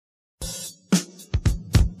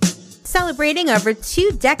Celebrating over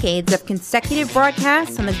 2 decades of consecutive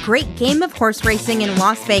broadcasts on the great game of horse racing in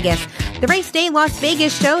Las Vegas, the Race Day Las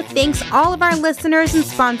Vegas show thanks all of our listeners and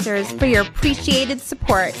sponsors for your appreciated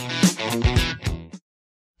support.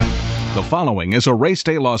 The following is a Race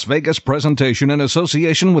Day Las Vegas presentation in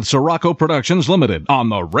association with Sirocco Productions Limited on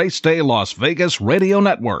the Race Day Las Vegas Radio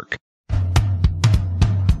Network.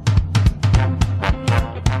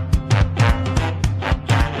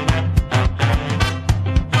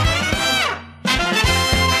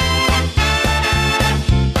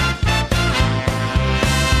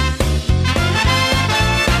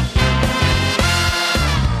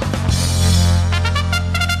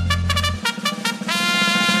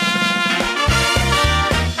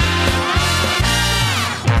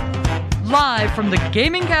 From the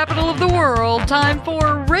gaming capital of the world, time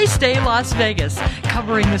for Race Day Las Vegas,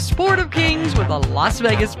 covering the sport of kings with a Las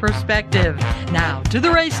Vegas perspective. Now to the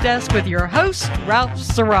race desk with your host, Ralph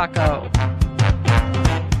Sirocco.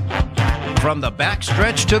 From the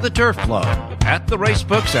backstretch to the turf club, at the race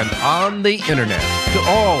books and on the internet, to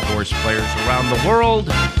all horse players around the world,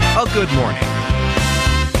 a good morning.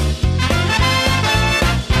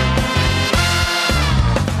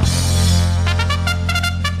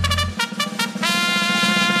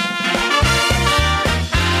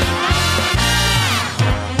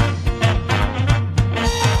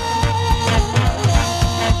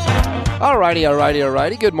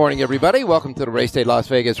 Alrighty. Good morning, everybody. Welcome to the Race Day Las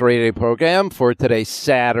Vegas radio program for today,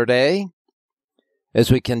 Saturday,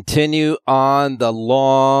 as we continue on the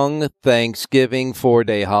long Thanksgiving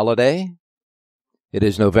 4-day holiday. It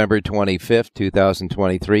is November 25th,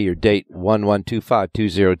 2023, your date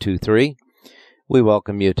 11252023. We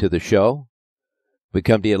welcome you to the show. We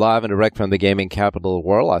come to you live and direct from the gaming capital of the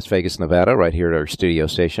world, Las Vegas, Nevada, right here at our studio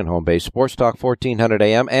station, home base, Sports Talk 1400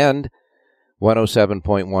 AM and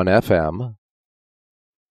 107.1 FM.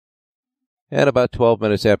 And about 12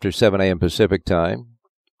 minutes after 7 a.m. Pacific time.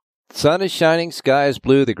 Sun is shining, sky is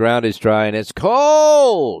blue, the ground is dry, and it's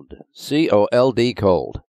cold. C-O-L-D,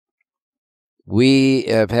 cold. We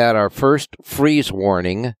have had our first freeze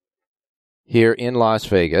warning here in Las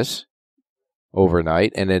Vegas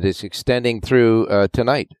overnight, and it is extending through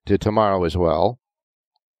tonight to tomorrow as well.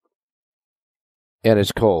 And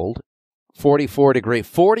it's cold. 44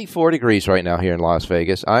 degrees right now here in Las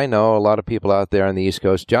Vegas. I know a lot of people out there on the East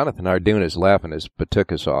Coast. Jonathan Hardoon is laughing his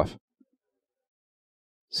patukkas off,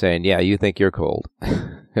 saying, yeah, you think you're cold,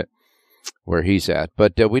 where he's at.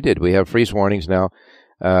 But we have freeze warnings now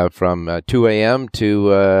from 2 a.m.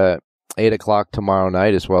 to 8 o'clock tomorrow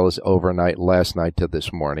night, as well as overnight last night to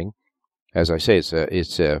this morning. As I say,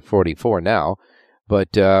 it's 44 now, but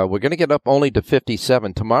we're going to get up only to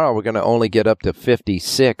 57. Tomorrow we're going to only get up to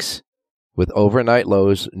 56. With overnight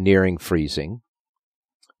lows nearing freezing.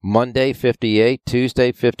 Monday, 58.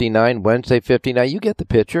 Tuesday, 59. Wednesday, 59. You get the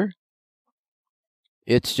picture.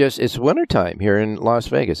 It's wintertime here in Las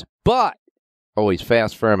Vegas. But always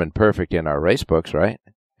fast, firm, and perfect in our race books, right?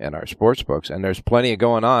 And our sports books. And there's plenty of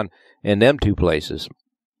going on in them two places.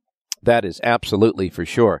 That is absolutely for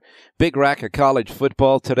sure. Big rack of college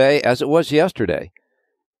football today, as it was yesterday.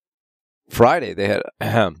 Friday, they had...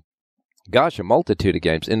 a multitude of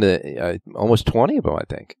games, almost 20 of them, I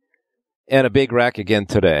think. And a big rack again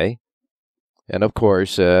today. And, of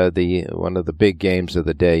course, one of the big games of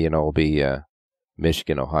the day, will be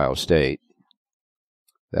Michigan, Ohio State.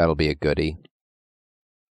 That'll be a goodie.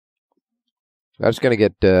 That's going to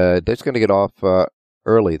get off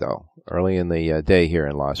early, though, early in the day here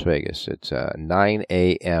in Las Vegas. It's 9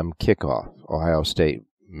 a.m. kickoff, Ohio State,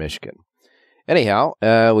 Michigan. Anyhow,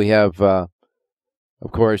 we have...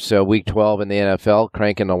 Of course, Week 12 in the NFL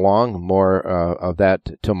cranking along. More of that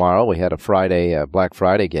tomorrow. We had a Black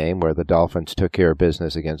Friday game where the Dolphins took care of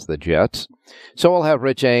business against the Jets. So we'll have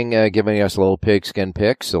Rich Eng giving us a little pigskin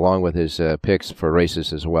picks, along with his picks for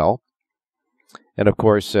races as well. And, of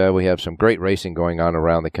course, we have some great racing going on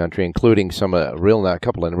around the country, including a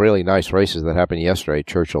couple of really nice races that happened yesterday at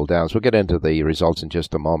Churchill Downs. We'll get into the results in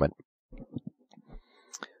just a moment.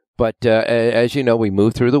 But, as you know, we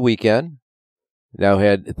moved through the weekend. Now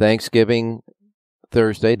had Thanksgiving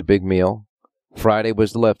Thursday, the big meal. Friday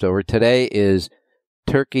was the leftover. Today is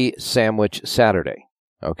Turkey Sandwich Saturday.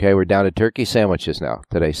 Okay, we're down to turkey sandwiches now,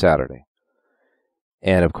 today, Saturday.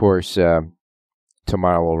 And, of course,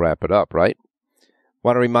 tomorrow we'll wrap it up, right?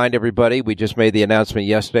 Want to remind everybody, we just made the announcement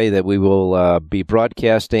yesterday that we will be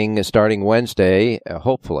broadcasting starting Wednesday,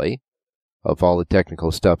 hopefully, if all the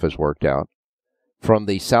technical stuff is worked out, from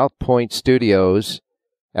the South Point Studios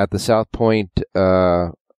at the South Point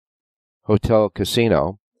Hotel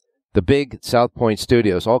Casino. The big South Point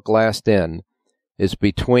Studios, all glassed in, is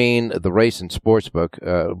between the race and sports book,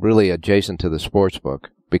 really adjacent to the sports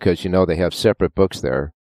book, because, they have separate books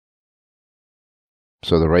there.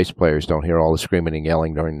 So the race players don't hear all the screaming and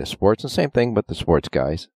yelling during the sports. And same thing with the sports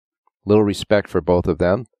guys. Little respect for both of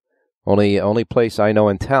them. Only place I know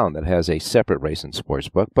in town that has a separate race and sports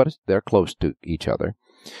book, but they're close to each other.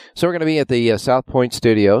 So we're going to be at the South Point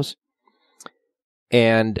Studios.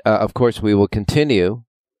 And, of course, we will continue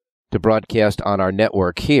to broadcast on our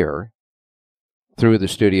network here through the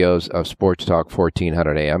studios of Sports Talk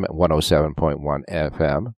 1400 AM at 107.1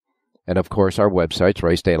 FM. And, of course, our websites,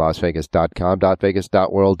 racedaylasvegas.com,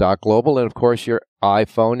 .vegas.world, .global, and, of course, your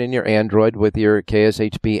iPhone and your Android with your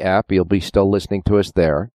KSHP app. You'll be still listening to us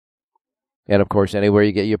there. And, of course, anywhere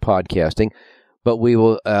you get your podcasting. But we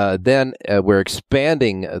will we're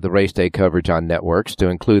expanding the race day coverage on networks to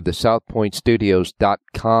include the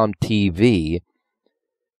SouthPointStudios.com TV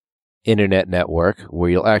internet network, where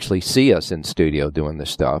you'll actually see us in studio doing this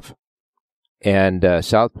stuff. And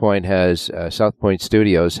South Point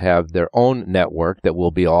Studios have their own network that we'll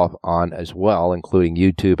be off on as well, including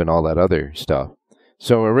YouTube and all that other stuff.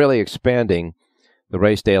 So we're really expanding the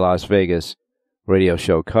Race Day Las Vegas radio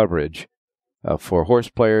show coverage for horse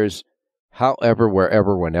players. However,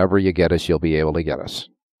 wherever, whenever you get us, you'll be able to get us.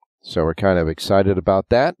 So we're kind of excited about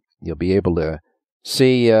that. You'll be able to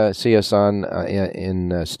see us on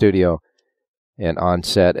in studio and on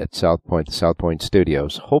set at the South Point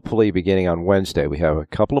Studios. Hopefully beginning on Wednesday. We have a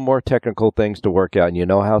couple of more technical things to work out, and you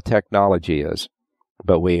know how technology is.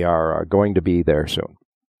 But we are going to be there soon.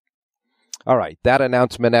 All right, that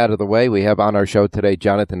announcement out of the way. We have on our show today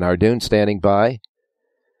Jonathan Nardoon standing by.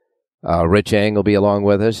 Rich Eng will be along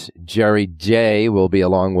with us. Jerry J will be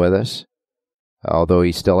along with us. Although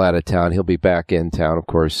he's still out of town, he'll be back in town, of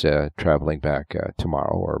course, traveling back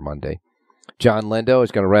tomorrow or Monday. John Lindo is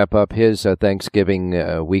going to wrap up his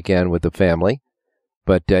Thanksgiving weekend with the family.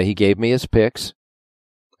 But he gave me his picks.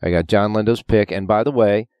 I got John Lindo's pick. And by the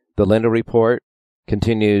way, the Lindo Report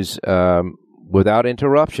continues without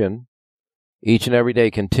interruption. Each and every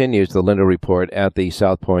day continues the Lindo Report at the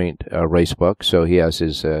South Point Racebook. So he has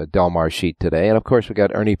his Del Mar sheet today. And, of course, we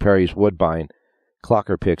got Ernie Perry's Woodbine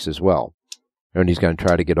Clocker picks as well. Ernie's going to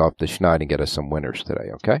try to get off the schneid and get us some winners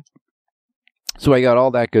today, okay? So I got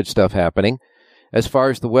all that good stuff happening. As far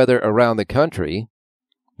as the weather around the country,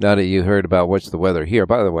 now that you heard about what's the weather here,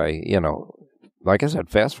 by the way, like I said,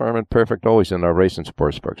 fast, firm, and perfect always in our race and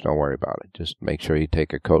sports books. Don't worry about it. Just make sure you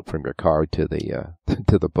take a coat from your car to the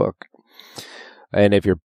to the book. And if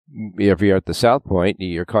you're at the South Point,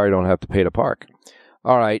 your car don't have to pay to park.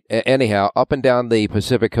 All right. Anyhow, up and down the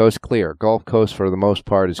Pacific Coast, clear. Gulf Coast, for the most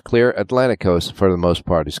part, is clear. Atlantic Coast, for the most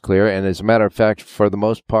part, is clear. And as a matter of fact, for the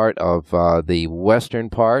most part of the western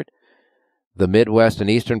part, the Midwest and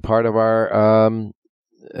eastern part of our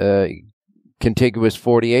contiguous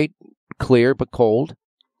 48, clear but cold.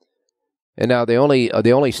 And now the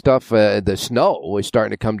only stuff, the snow is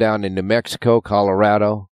starting to come down in New Mexico,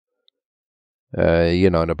 Colorado,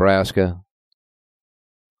 Nebraska,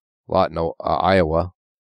 a lot in Iowa.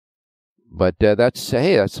 But that's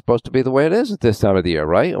supposed to be the way it is at this time of the year,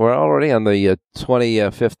 right? We're already on the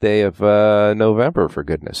 25th day of November, for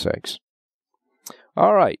goodness sakes.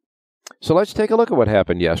 All right. So let's take a look at what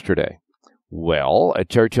happened yesterday. Well, at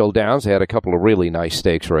Churchill Downs, they had a couple of really nice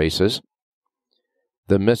stakes races.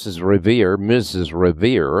 The Mrs. Revere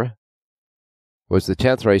was the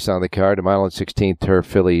 10th race on the card, a mile and 16th turf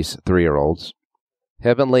fillies 3-year-olds.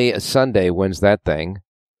 Heavenly Sunday wins that thing.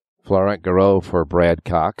 Florent Garreau for Brad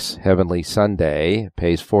Cox. Heavenly Sunday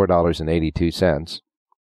pays $4.82.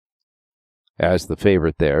 As the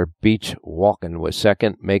favorite there, Beach Walkin' was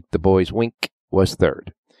second. Make the Boys Wink was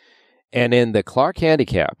third. And in the Clark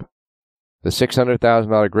Handicap, the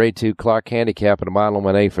 $600,000 Grade 2 Clark Handicap at a mile and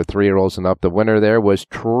 1/8 for 3-year-olds and up, the winner there was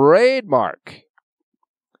Trademark.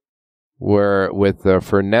 With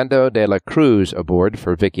Fernando de la Cruz aboard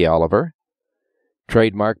for Vicky Oliver.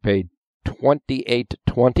 Trademark paid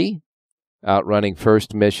 $28.20, outrunning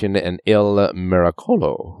First Mission and Il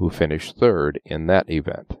Miracolo, who finished third in that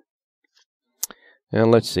event.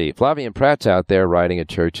 And let's see, Flavien Prat's out there riding at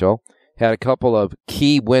Churchill. Had a couple of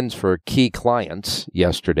key wins for key clients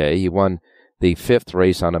yesterday. He won the 5th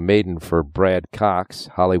race on a maiden for Brad Cox,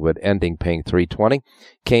 Hollywood Ending, paying $3.20.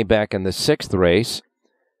 Came back in the 6th race,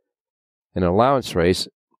 an allowance race,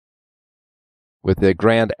 with the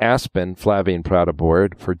Grand Aspen Flavien Prat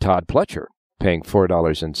aboard for Todd Pletcher, paying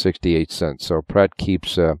 $4.68. So Prat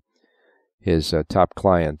keeps his top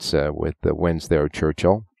clients with the wins there at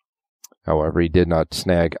Churchill. However, he did not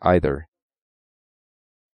snag either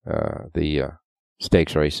the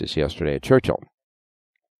stakes races yesterday at Churchill.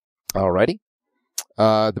 All righty.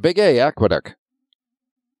 The Big A Aqueduct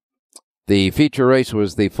The feature race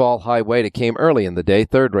was the Fall High Weight. It came early in the day,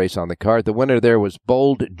 third race on the card. The winner there was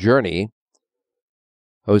Bold Journey.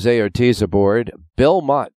 Jose Ortiz aboard. Bill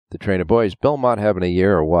Mott, the trainer. Boy, is Bill Mott having a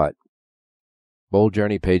year or what? Bold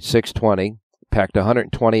Journey paid $620, packed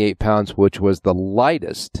 128 pounds, which was the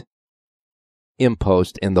lightest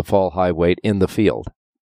impost in the Fall High Weight in the field.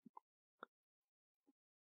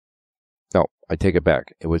 No, I take it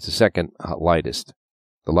back. It was the second lightest.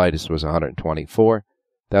 The lightest was 124.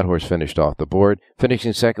 That horse finished off the board.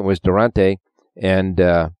 Finishing second was Durante, and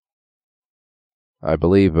I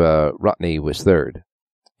believe Rutney was third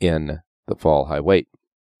in the Fall High Weight.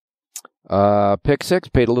 Pick 6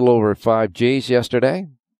 paid a little over 5 G's yesterday.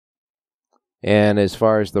 And as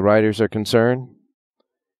far as the riders are concerned,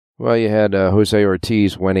 well, you had Jose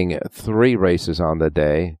Ortiz winning 3 races on the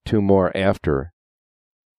day, 2 more after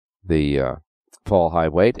the Fall High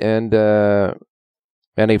Weight, and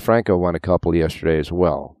Manny Franco won a couple yesterday as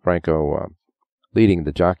well. Franco leading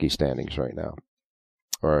the jockey standings right now,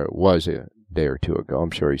 or it was a day or two ago.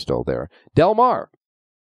 I'm sure he's still there. Del Mar.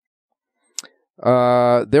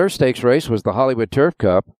 Their stakes race was the Hollywood Turf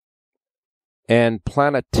Cup, and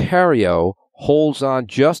Planetario holds on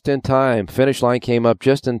just in time. Finish line came up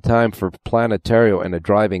just in time for Planetario and a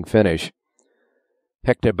driving finish.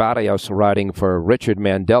 Hector Barrios riding for Richard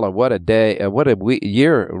Mandella. What a day, what a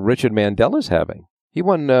year Richard Mandella's having. He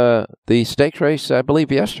won the stakes race, I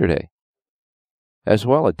believe, yesterday as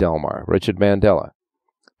well at Del Mar. Richard Mandella.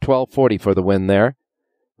 $12.40 for the win there.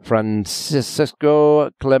 Francisco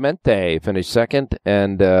Clemente finished second,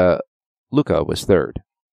 and Luca was third.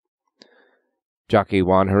 Jockey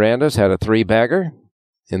Juan Hernandez had a 3-bagger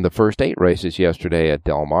in the first 8 races yesterday at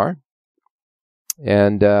Del Mar.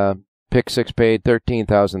 And pick 6 paid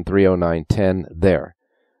 $13,309.10 there.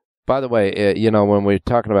 By the way, when we're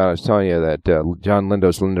talking about, I was telling you that John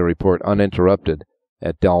Lindo's Lindo Report uninterrupted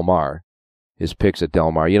at Del Mar, his picks at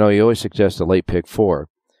Del Mar. He always suggests a late pick 4.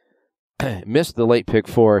 Missed the late pick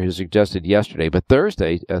 4 he suggested yesterday, but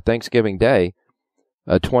Thursday, Thanksgiving Day,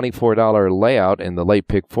 a $24 layout in the late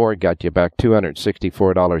pick 4 got you back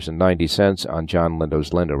 $264.90 on John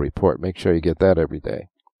Lindo's Lindo Report. Make sure you get that every day.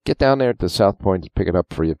 Get down there at the South Point and pick it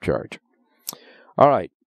up free of charge. All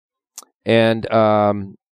right. And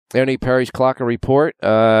Ernie Perry's Clocker Report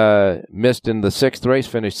missed in the 6th race,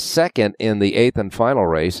 finished second in the 8th and final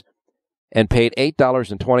race, and paid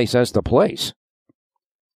 $8.20 to place.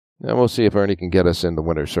 And we'll see if Ernie can get us in the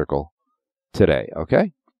winner's circle today,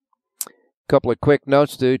 okay? Couple of quick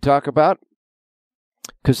notes to talk about.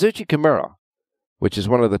 Kazuchi Kimura, which is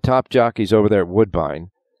one of the top jockeys over there at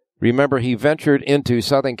Woodbine. Remember, he ventured into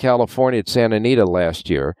Southern California at Santa Anita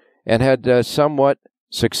last year and had somewhat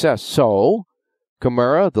success. So,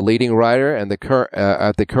 Kimura, the leading rider and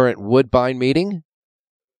at the current Woodbine meeting,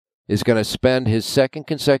 is going to spend his second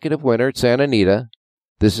consecutive winter at Santa Anita.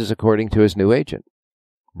 This is according to his new agent,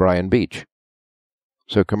 Brian Beach.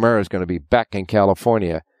 So Kimura is going to be back in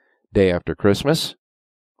California day after Christmas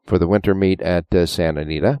for the winter meet at Santa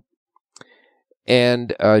Anita.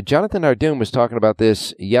 And Jonathan Ardoon was talking about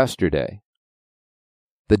this yesterday.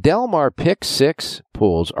 The Del Mar Pick 6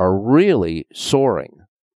 pools are really soaring.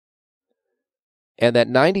 And that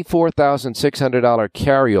 $94,600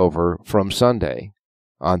 carryover from Sunday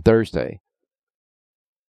on Thursday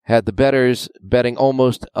had the bettors betting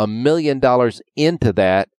almost $1 million into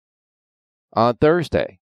that on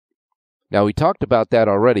Thursday. Now, we talked about that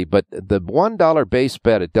already, but the $1 base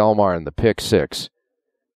bet at Del Mar in the Pick 6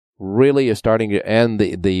 really is starting to, and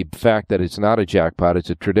the fact that it's not a jackpot, it's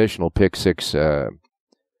a traditional Pick 6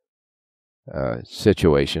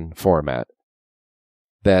 situation, format,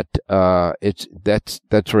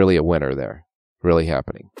 that's really a winner there, really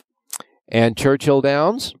happening. And Churchill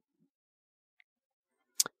Downs,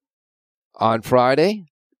 on Friday,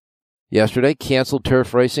 yesterday, canceled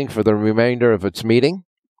turf racing for the remainder of its meeting.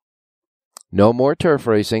 No more turf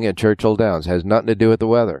racing at Churchill Downs. Has nothing to do with the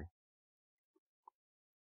weather.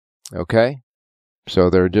 Okay? So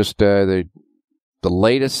they're just the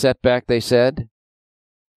latest setback, they said,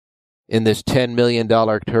 in this $10 million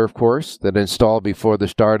turf course that installed before the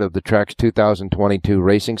start of the track's 2022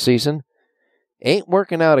 racing season ain't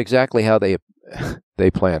working out exactly how they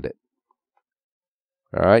planned it.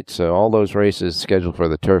 All right, so all those races scheduled for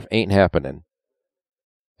the turf ain't happening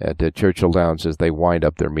at Churchill Downs as they wind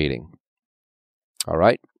up their meeting. All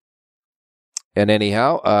right. And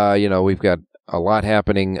anyhow, we've got a lot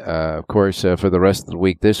happening, of course, for the rest of the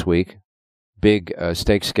week this week. Big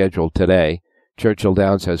stakes scheduled today. Churchill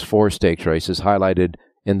Downs has 4 stakes races highlighted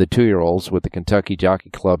in the 2-year-olds with the Kentucky Jockey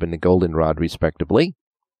Club and the Goldenrod, respectively.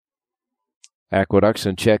 Aqueducts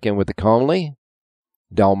and check in with the Conley.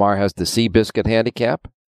 Del Mar has the Seabiscuit handicap.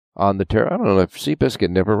 on the turf. I don't know if Seabiscuit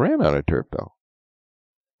never ran on a turf, though.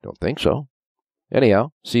 Don't think so.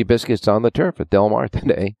 Anyhow, Seabiscuit's on the turf at Del Mar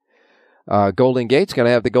today. Golden Gate's going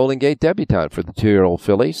to have the Golden Gate debutante for the 2-year-old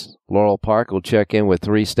fillies. Laurel Park will check in with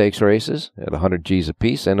 3 stakes races at 100 G's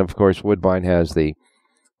apiece. And, of course, Woodbine has the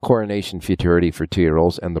Coronation Futurity for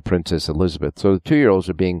 2-year-olds and the Princess Elizabeth. So the 2-year-olds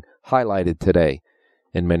are being highlighted today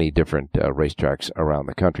in many different racetracks around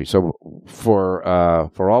the country. So for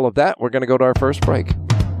all of that, we're going to go to our first break.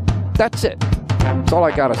 That's it. That's all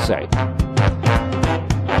I got to say.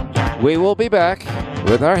 We will be back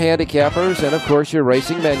with our handicappers and, of course, your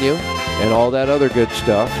racing menu and all that other good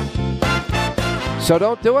stuff. So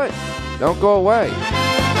don't do it. Don't go away.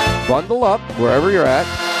 Bundle up wherever you're at.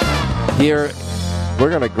 Here, we're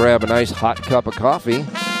going to grab a nice hot cup of coffee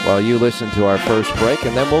while you listen to our first break,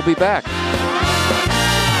 and then we'll be back.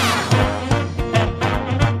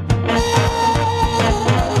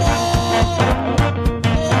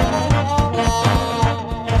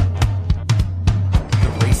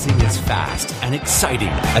 And exciting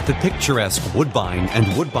at the picturesque Woodbine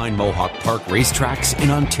and Woodbine Mohawk Park racetracks in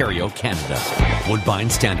Ontario, Canada. Woodbine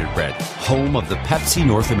Standardbred, home of the Pepsi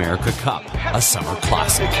North America Cup, a summer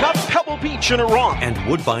classic. Cup, Pebble Beach in Iran. And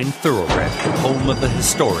Woodbine Thoroughbred, home of the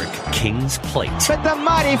historic King's Plate. But the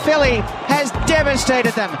mighty filly has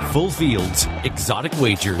devastated them. Full fields, exotic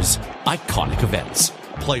wagers, iconic events.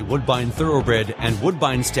 Play Woodbine Thoroughbred and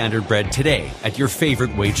Woodbine Standardbred today at your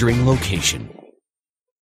favorite wagering location.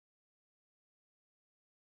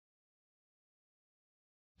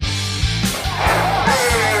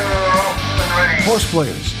 Horse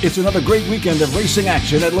players, it's another great weekend of racing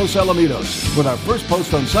action at Los Alamitos, with our first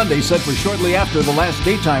post on Sunday set for shortly after the last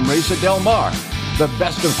daytime race at Del Mar. The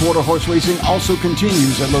best of quarter horse racing also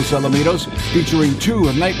continues at Los Alamitos, featuring 2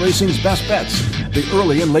 of night racing's best bets, the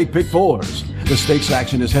early and late pick 4s. The stakes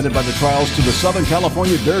action is headed by the trials to the Southern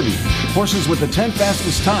California Derby. Horses with the 10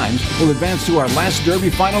 fastest times will advance to our last Derby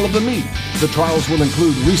final of the meet. The trials will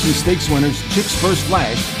include recent stakes winners Chick's First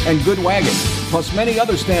Flash and Good Wagon, plus many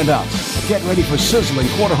other standouts. Get ready for sizzling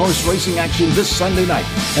quarter horse racing action this Sunday night.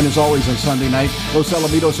 And as always on Sunday night, Los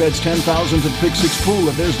Alamitos adds 10,000 to the Pick 6 pool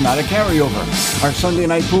if there's not a carryover. Our Sunday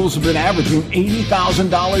night pools have been averaging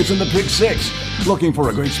 $80,000 in the Pick 6. Looking for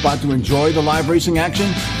a great spot to enjoy the live racing action?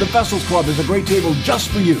 The Vessels Club is a great table just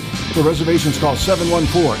for you. For reservations, call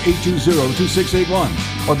 714-820-2681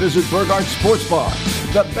 or visit Burgart Sports Bar.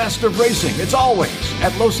 The best of racing, it's always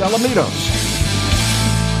at Los Alamitos.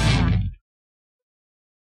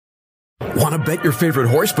 Want to bet your favorite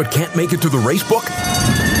horse but can't make it to the racebook?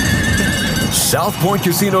 South Point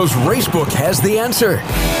Casino's Racebook has the answer.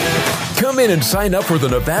 Come in and sign up for the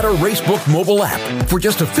Nevada Racebook mobile app. For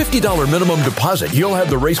just a $50 minimum deposit, you'll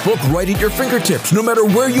have the Racebook right at your fingertips, no matter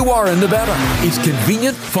where you are in Nevada. It's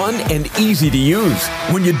convenient, fun, and easy to use.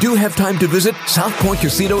 When you do have time to visit, South Point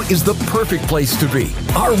Casino is the perfect place to be.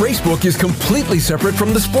 Our Racebook is completely separate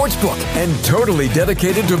from the Sportsbook and totally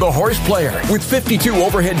dedicated to the horse player. With 52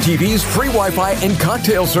 overhead TVs, free Wi-Fi, and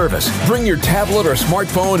cocktail service. Bring your tablet or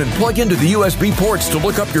smartphone and plug into the USB ports to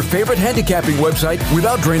look up your favorite handicapping website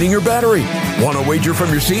without draining your battery. Want to wager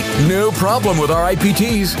from your seat? No problem with our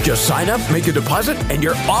IPTs. Just sign up, make a deposit, and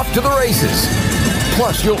you're off to the races.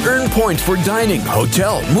 Plus, you'll earn points for dining,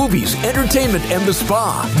 hotel, movies, entertainment, and the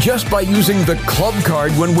spa just by using the club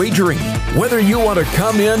card when wagering. Whether you want to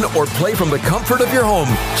come in or play from the comfort of your home,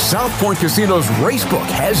 South Point Casino's Racebook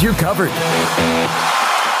has you covered.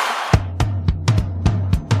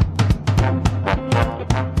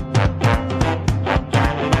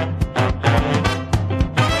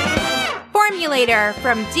 Formulator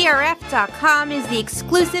from DRF.com is the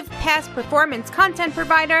exclusive past performance content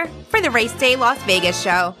provider for the Race Day Las Vegas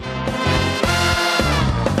show.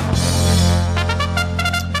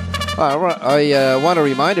 I want to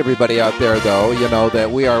remind everybody out there, though, that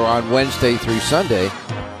we are on Wednesday through Sunday,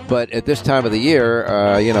 but at this time of the year,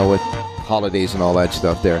 with holidays and all that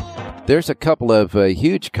stuff there's a couple of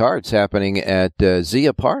huge cards happening at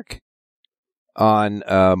Zia Park on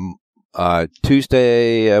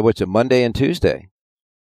Tuesday, Monday and Tuesday.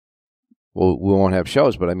 Well, we won't have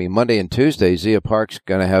shows, but Monday and Tuesday, Zia Park's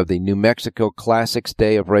going to have the New Mexico Classics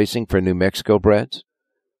Day of Racing for New Mexico breds.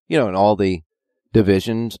 In all the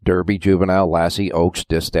divisions, Derby, Juvenile, Lassie, Oaks,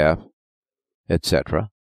 Distaff, etc.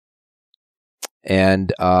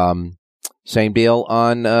 And same deal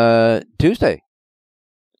on Tuesday.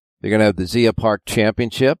 They're going to have the Zia Park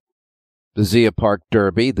Championship, the Zia Park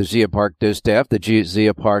Derby, the Zia Park Distaff, the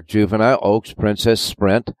Zia Park Juvenile, Oaks, Princess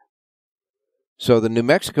Sprint. So the New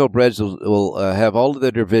Mexico breds will have all of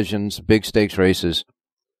their divisions, big stakes races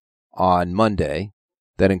on Monday.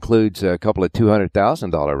 That includes a couple of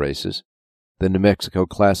 $200,000 races. the New Mexico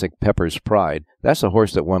Classic Pepper's Pride. That's a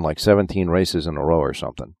horse that won like 17 races in a row or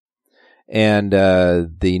something. And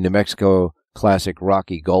the New Mexico Classic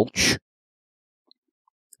Rocky Gulch.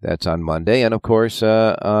 That's on Monday. And, of course,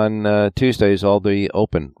 on Tuesdays, all the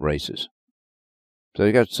open races. So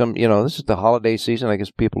you got some, this is the holiday season. I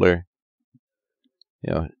guess people are,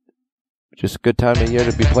 just a good time of year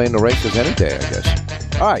to be playing the races any day, I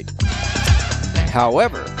guess. All right.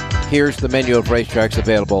 However, here's the menu of racetracks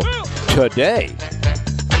available today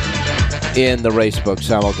in the Racebook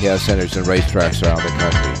simulcast centers and racetracks around the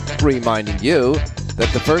country. Reminding you that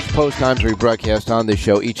the first post times we broadcast on this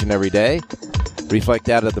show each and every day reflect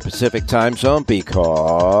that of the Pacific time zone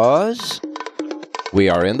because we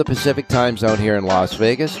are in the Pacific time zone here in Las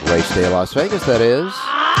Vegas. Race Day Las Vegas, that is.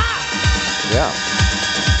 Yeah.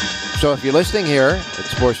 So if you're listening here at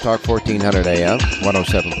Sports Talk 1400 AM,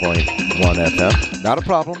 107.1 FM, not a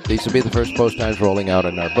problem. These will be the first post times rolling out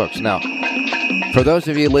in our books. Now, for those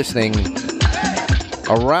of you listening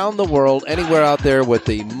around the world, anywhere out there with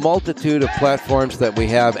the multitude of platforms that we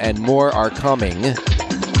have and more are coming,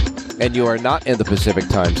 and you are not in the Pacific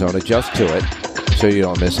time zone, adjust to it so you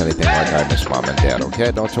don't miss anything like I miss Mom and Dad, okay?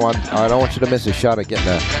 I don't want you to miss a shot at getting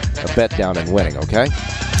a bet down and winning, okay?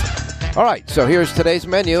 All right, so here's today's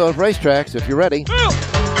menu of racetracks, if you're ready.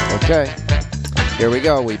 Okay, here we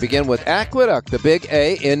go. We begin with Aqueduct, the Big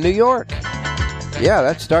A in New York. Yeah,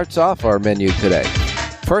 that starts off our menu today.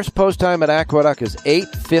 First post time at Aqueduct is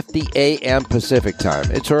 8:50 a.m. Pacific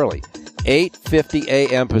time. It's early. 8:50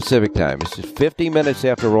 a.m. Pacific time. It's just 50 minutes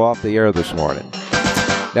after we're off the air this morning.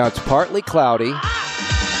 Now, it's partly cloudy,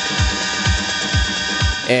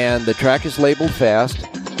 and the track is labeled fast.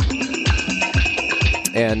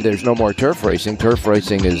 And there's no more turf racing. Turf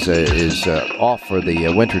racing is off for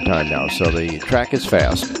the winter time now, so the track is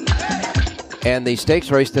fast. And the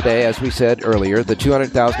stakes race today, as we said earlier, the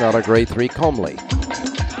 $200,000 Grade 3 Comely.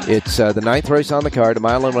 It's the ninth race on the card, a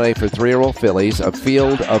mile and one for 3-year-old fillies, a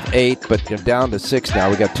field of 8, but down to 6 now.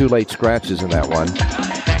 We got 2 late scratches in that one.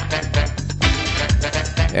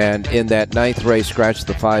 And in that ninth race, scratched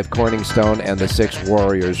the 5 Corningstone and the 6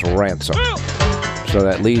 Warriors Ransom. So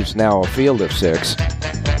that leaves now a field of 6.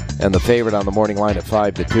 And the favorite on the morning line at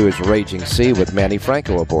 5-2 is Raging Sea with Manny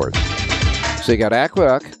Franco aboard. So you got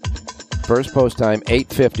Aqueduct, first post time,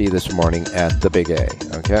 8:50 this morning at the Big A.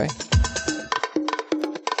 Okay?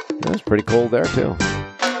 It's pretty cold there, too.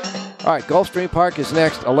 All right, Gulfstream Park is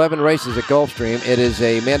next. 11 races at Gulfstream. It is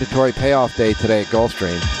a mandatory payoff day today at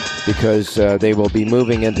Gulfstream because they will be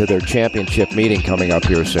moving into their championship meeting coming up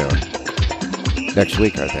here soon. Next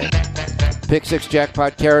week, I think. Pick 6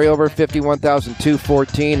 jackpot carryover,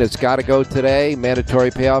 $51,214. It's got to go today.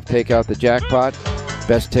 Mandatory payoff, take out the jackpot.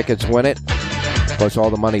 Best tickets win it. Plus all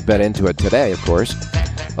the money bet into it today, of course.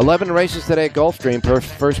 11 races today at Gulfstream.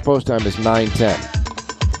 First post time is 9:10.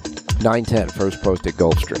 9:10, first post at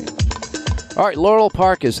Gulfstream. All right, Laurel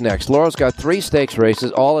Park is next. Laurel's got 3 stakes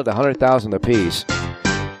races, all at $100,000 apiece.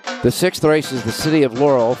 The 6th race is the City of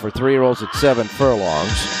Laurel for 3-year-olds at 7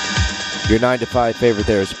 furlongs. Your 9-5 favorite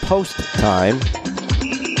there is Post Time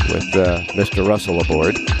with Mr. Russell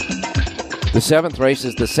aboard. The 7th race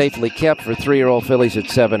is the Safely Kept for 3-year-old fillies at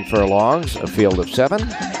 7 furlongs, a field of 7.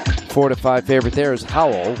 4-5 favorite there is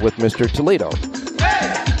Howl with Mr. Toledo.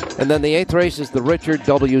 And then the 8th race is the Richard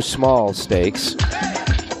W. Small Stakes.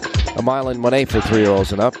 A mile and 1/8 for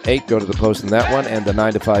 3-year-olds and up. 8 go to the post in that one. And the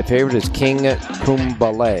 9-5 favorite is King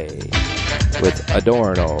Kumbale with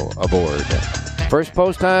Adorno aboard. First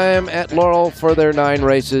post time at Laurel for their 9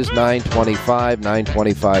 races,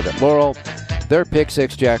 9:25 at Laurel. Their Pick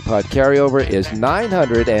 6 jackpot carryover is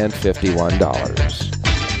 $951.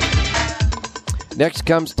 Next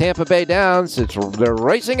comes Tampa Bay Downs. They're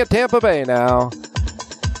racing at Tampa Bay now.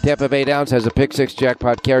 Tampa Bay Downs has a Pick 6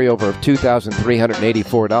 jackpot carryover of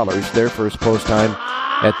 $2,384. Their first post time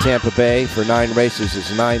at Tampa Bay for 9 races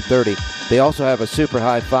is 9:30. They also have a Super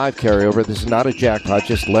High 5 carryover. This is not a jackpot,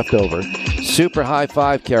 just left over. Super High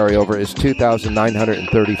 5 carryover is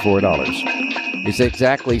 $2,934. It's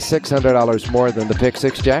exactly $600 more than the Pick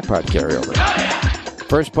 6 jackpot carryover.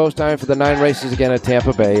 First post time for the 9 races again at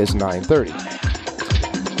Tampa Bay is 9:30.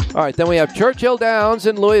 All right, then we have Churchill Downs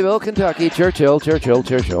in Louisville, Kentucky. Churchill.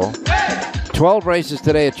 12 races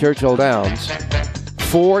today at Churchill Downs.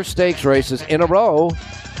 4 stakes races in a row.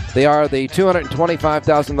 They are the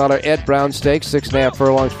 $225,000 Ed Brown Stakes, 6.5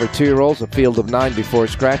 furlongs for 2-year-olds, a field of 9 before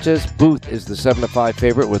scratches. Booth is the 7-5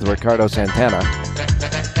 favorite with Ricardo Santana.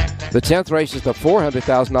 The 10th race is the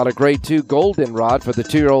 $400,000 Grade 2 Goldenrod for the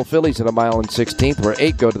 2-year-old fillies at a mile and 1/16, where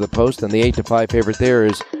 8 go to the post, and the 8-5 favorite there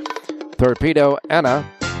is Torpedo Anna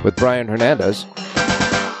with Brian Hernandez.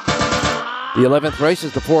 The 11th race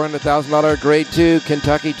is the $400,000 Grade 2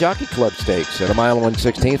 Kentucky Jockey Club Stakes at a mile and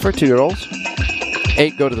 1/16 for 2-year-olds.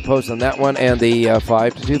 8 go to the post on that one, and the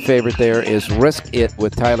 5-2 favorite there is Risk It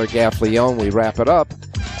with Tyler Gaffleone. We wrap it up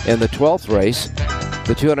in the 12th race.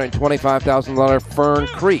 The $225,000 Fern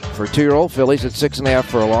Creek for 2-year-old fillies at 6.5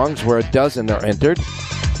 furlongs, where a dozen are entered.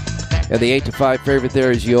 And the 8-5 favorite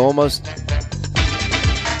there is You Almost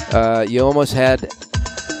Had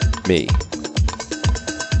Me.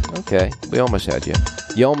 Okay, we almost had you.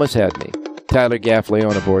 You almost had me. Tyler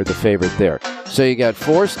Gaffleone aboard, the favorite there. So you got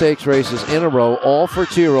 4 stakes races in a row, all for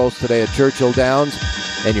 2-year-olds today at Churchill Downs.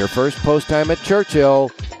 And your first post time at Churchill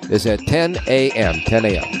is at 10 a.m. 10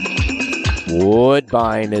 a.m.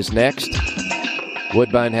 Woodbine is next.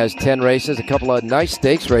 Woodbine has 10 races, a couple of nice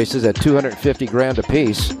stakes races at $250,000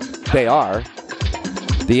 apiece. They are.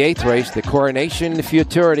 The 8th race, the Coronation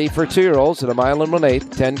Futurity for 2-year-olds at a mile and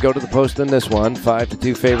 1/8. 10 go to the post in this one.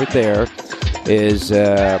 5-2 favorite there is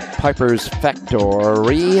Piper's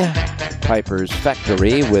Factory. Piper's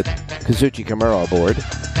Factory with Kazuchi Kimura aboard.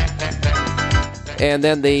 And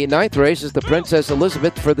then the 9th race is the Princess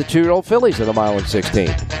Elizabeth for the 2-year-old fillies at a mile and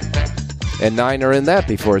 16. And 9 are in that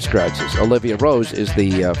before scratches. Olivia Rose is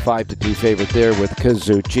the 5-2 favorite there with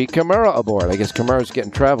Kazuchi Kimura aboard. I guess Kimura's getting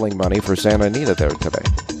traveling money for Santa Anita there today.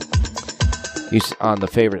 He's on the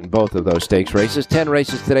favorite in both of those stakes races. 10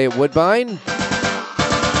 races today at Woodbine.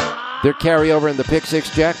 Their carryover in the Pick 6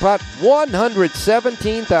 jackpot,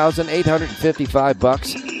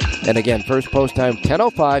 $117,855. And again, first post time,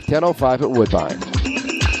 10:05 at Woodbine.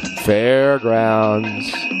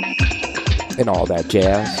 Fairgrounds and all that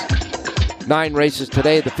jazz. 9 races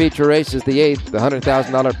today. The feature race is the 8th, the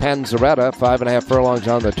 $100,000 Panzeretta, 5.5 furlongs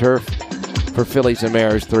on the turf for fillies and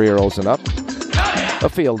mares, 3-year-olds and up. A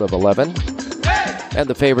field of 11. And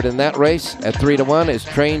the favorite in that race at 3-1 is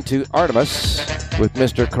Train to Artemis with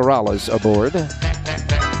Mr. Corrales aboard.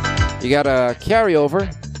 You got a carryover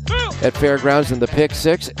at Fairgrounds in the Pick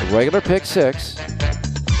 6, regular Pick 6.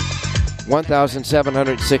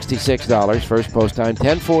 $1,766. First post time,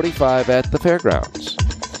 10:45 at the Fairgrounds.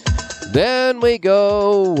 Then we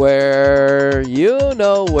go where you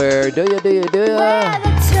know where. Do you? Where the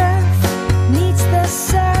turf meets the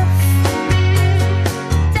surf.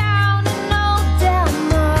 Down in Old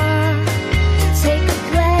Delmar. Take a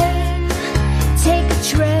plane, take a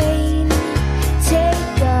train,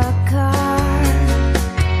 take a car.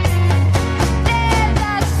 There's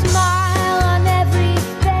a smile on every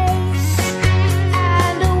face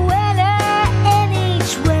and a winner in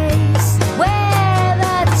each race. Where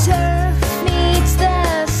the turf meets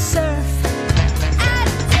the surf at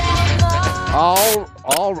Delmar.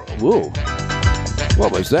 Woo.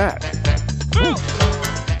 What was that?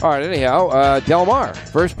 All right, anyhow, Del Mar.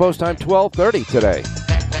 First post time, 12:30 today.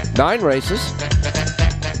 9 races.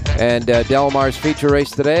 And Del Mar's feature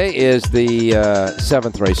race today is the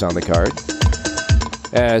 7th race on the card.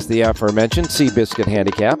 As the aforementioned Seabiscuit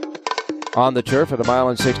Handicap. On the turf at a mile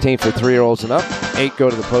and 16 for 3-year-olds and up. 8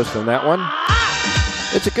 go to the post on that one.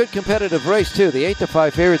 It's a good competitive race, too. The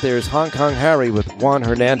 8-5 favorite there is Hong Kong Harry with Juan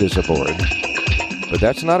Hernandez aboard. But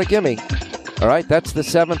that's not a gimme. All right, that's the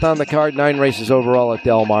 7th on the card. 9 races overall at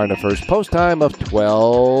Del Mar in the first post time of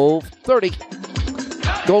 12:30.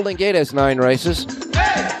 Golden Gate has 9 races.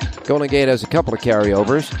 Golden Gate has a couple of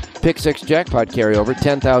carryovers. Pick 6 jackpot carryover,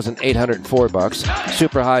 $10,804.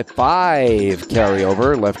 Super High 5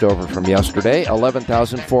 carryover, left over from yesterday,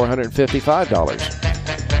 $11,455.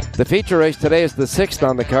 The feature race today is the 6th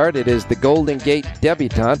on the card. It is the Golden Gate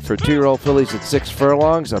Debutante for 2-year-old fillies at 6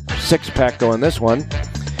 furlongs. A 6-pack going this one.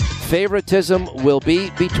 Favoritism will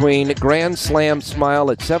be between Grand Slam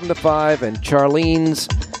Smile at 7-5 and Charlene's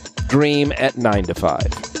Dream at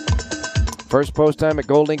 9-5. First post time at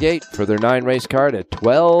Golden Gate for their 9-race card at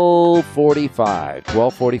 12:45.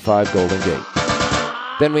 12:45 Golden Gate.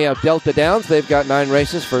 Then we have Delta Downs. They've got 9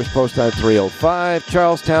 races. First post time 3:05.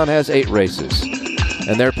 Charlestown has 8 races.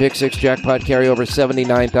 And their Pick 6 jackpot carryover,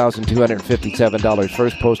 $79,257.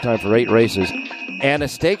 First post time for 8 races. And a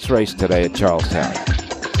stakes race today at Charlestown.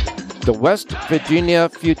 The West Virginia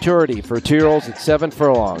Futurity for 2-year-olds at 7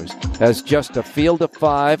 furlongs has just a field of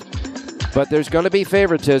 5. But there's going to be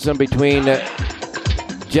favoritism between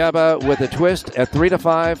Jabba with a Twist at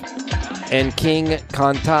 3-5 and King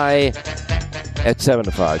Conti at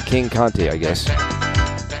 7-5. King Conti, I guess.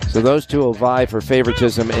 So those two will vie for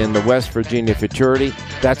favoritism in the West Virginia Futurity.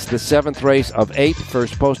 That's the 7th race of 8.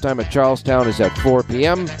 First post time at Charlestown is at 4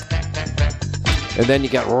 p.m. And then you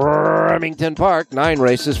got Remington Park, 9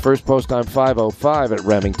 races. First post time 5:05 at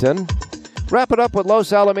Remington. Wrap it up with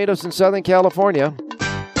Los Alamitos in Southern California.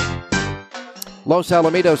 Los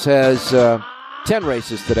Alamitos has 10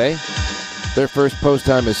 races today. Their first post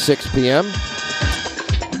time is 6 p.m.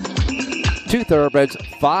 2 thoroughbreds,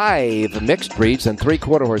 5 mixed breeds, and 3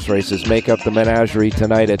 quarter-horse races make up the menagerie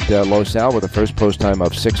tonight at Los Al with the first post time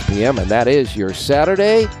of 6 p.m., and that is your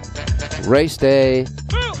Saturday race day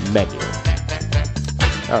menu.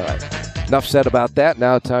 All right. Enough said about that.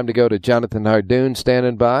 Now time to go to Jonathan Hardoon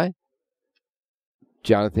standing by.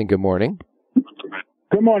 Jonathan, good morning.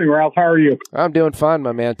 Good morning, Ralph. How are you? I'm doing fine,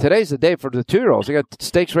 my man. Today's the day for the 2-year-olds. They got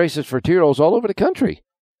stakes races for 2-year-olds all over the country.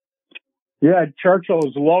 Yeah, Churchill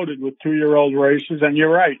is loaded with 2-year-old races, and you're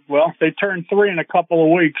right. Well, they turn 3 in a couple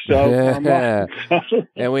of weeks, so. Yeah.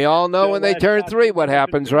 And we all know when they turn 3 what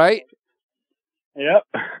happens, right?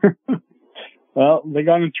 Yep. Well, they're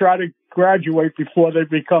going to try to graduate before they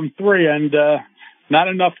become 3, and not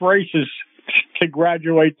enough races to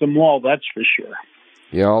graduate them all, that's for sure.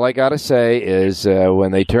 Yeah, all I got to say is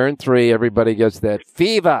when they turn 3, everybody gets that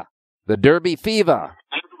fever, the Derby fever.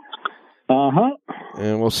 Uh-huh.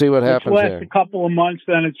 And we'll see what happens there. there. A couple of months,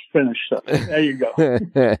 then it's finished. So there you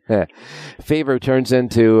go. Fever turns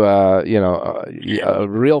into, a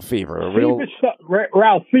real fever.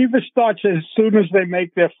 Ralph, fever starts as soon as they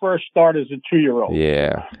make their first start as a 2-year-old.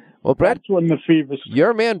 Yeah. Well, Brad, that's when the fever starts.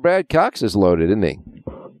 Your man Brad Cox is loaded, isn't he?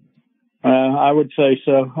 I would say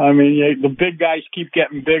so. I mean, the big guys keep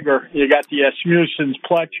getting bigger. You got the Asmussens,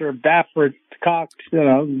 Pletcher, Baffert, Cox.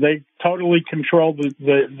 They totally control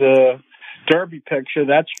the Derby picture,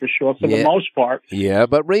 that's for sure, for the most part. Yeah,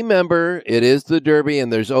 but remember, it is the Derby,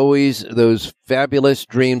 and there's always those fabulous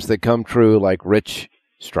dreams that come true, like Rich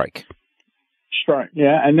Strike. Strike,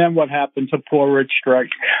 yeah. And then what happened to poor Rich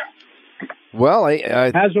Strike? Well,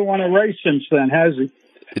 I hasn't won a race since then, has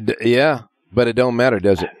he? Yeah, but it don't matter,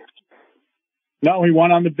 does it? No, he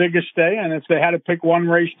won on the biggest day, and if they had to pick one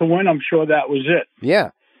race to win, I'm sure that was it. Yeah,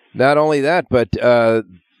 not only that, but the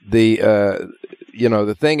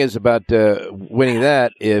thing is about winning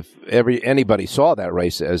that, if anybody saw that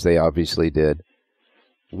race, as they obviously did,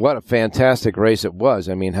 what a fantastic race it was.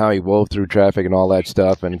 I mean, how he wove through traffic and all that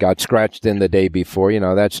stuff and got scratched in the day before.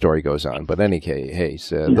 That story goes on. But in any case,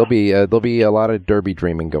 there'll be a lot of Derby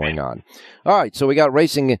dreaming going on. All right, so we got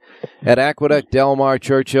racing at Aqueduct, Del Mar,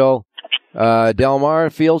 Churchill. Del Mar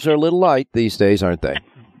fields are a little light these days, aren't they?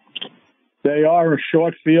 They are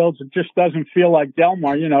short fields. It just doesn't feel like Del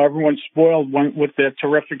Mar. Everyone's spoiled with their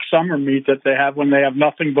terrific summer meet that they have when they have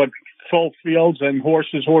nothing but full fields and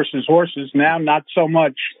horses. Now, not so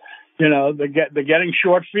much. They're getting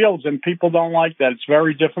short fields, and people don't like that. It's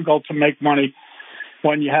very difficult to make money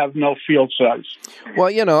when you have no field size. Well,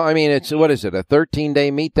 it's, what is it, a 13-day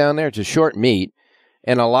meet down there? It's a short meet.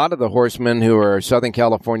 And a lot of the horsemen who are Southern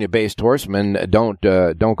California-based horsemen don't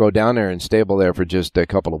go down there and stable there for just a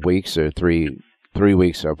couple of weeks or three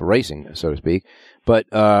weeks of racing, so to speak. But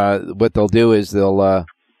what they'll do is they'll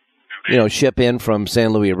ship in from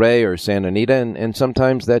San Luis Rey or Santa Anita, and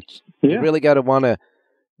sometimes you really got to want to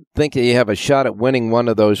think that you have a shot at winning one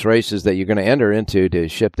of those races that you're going to enter into to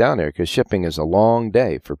ship down there, because shipping is a long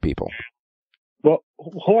day for people. Well,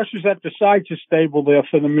 horses that decide to stable there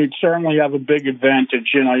for the meet certainly have a big advantage.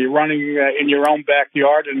 You're running in your own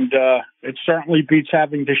backyard, and it certainly beats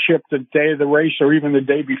having to ship the day of the race or even the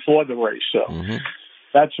day before the race. So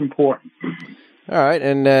that's important. All right,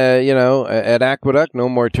 and at Aqueduct, no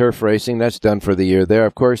more turf racing. That's done for the year there.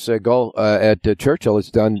 Of course, at Churchill, it's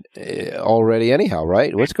done already anyhow,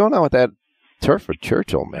 right? What's going on with that turf at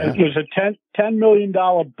Churchill, man? It was a $10 million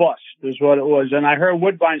bust is what it was. And I heard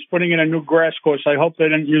Woodbine's putting in a new grass course. I hope they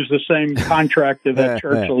didn't use the same contractor that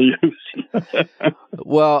Churchill used.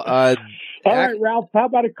 Well, all right, Ralph, how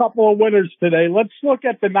about a couple of winners today? Let's look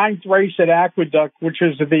at the 9th race at Aqueduct, which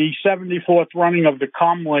is the 74th running of the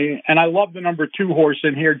Comley. And I love the number 2 horse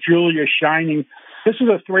in here, Julia Shining. This is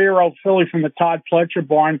a 3-year-old filly from the Todd Pletcher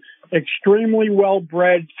barn. Extremely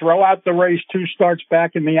well-bred. Throw out the race 2 starts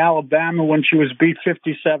back in the Alabama when she was beat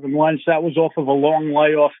 57 lengths. That was off of a long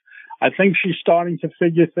layoff. I think she's starting to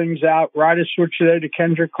figure things out. Rider switch today to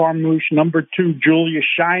Kendrick Carmouche. Number 2, Julia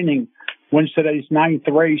Shining, wins today's 9th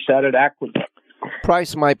race out at Aqueduct.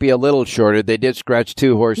 Price might be a little shorter. They did scratch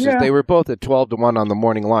 2 horses. Yeah. They were both at 12-1 on the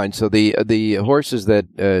morning line. So the horses that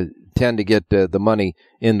tend to get the money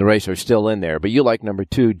in the race are still in there. But you like number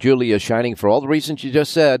 2, Julia Shining, for all the reasons you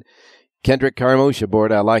just said. Kendrick Carmouche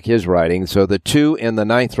aboard. I like his riding. So the 2 in the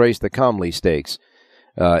 9th race, the Comley Stakes,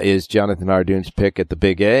 is Jonathan Hardoon's pick at the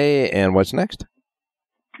Big A. And what's next?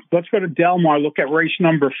 Let's go to Del Mar, look at race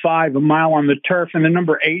number 5, a mile on the turf, and the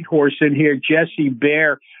number 8 horse in here, Jesse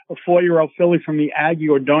Bear, a 4-year-old filly from the Aggie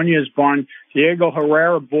Ordonez barn, Diego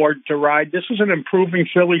Herrera, aboard to ride. This is an improving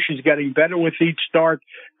filly. She's getting better with each start.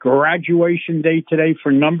 Graduation day today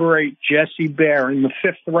for number 8, Jessie Bear, in the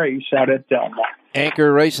 5th race out at Del Mar.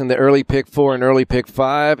 Anchor race in the early pick 4 and early pick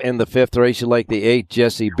 5. In the 5th race, you like the 8,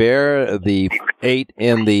 Jessie Bear. The 8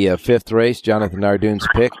 in the 5th race, Jonathan Nardoon's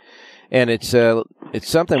pick. And it's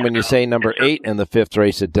something when you say number 8 in the 5th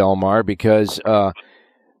race at Del Mar, because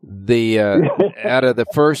the out of the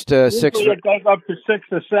first 6, it goes up to 6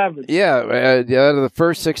 or 7. Yeah, out of the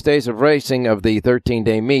first 6 days of racing of the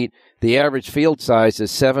 13-day meet, the average field size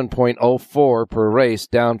is 7.04 per race,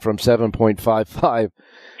 down from 7.55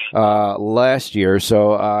 last year.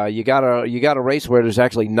 So you got a race where there's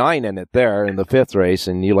actually 9 in it there in the 5th race,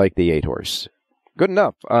 and you like the 8 horse. Good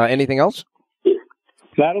enough. Anything else?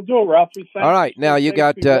 That'll do it, Ralphie. Thanks. All right, now you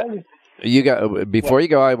got before you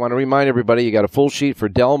go, I want to remind everybody you got a full sheet for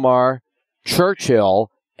Del Mar,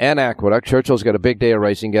 Churchill, and Aqueduct. Churchill's got a big day of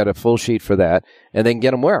racing. Got a full sheet for that, and then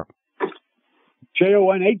get them where?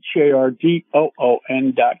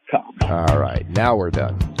 JONHJRDOON.com. All right, now we're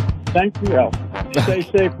done. Thank you, Ralph. Stay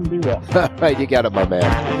safe and be well. All right, you got it, my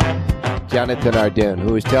man. Jonathan Nardoon,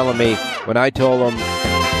 who was telling me when I told him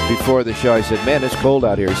before the show, I said, man, it's cold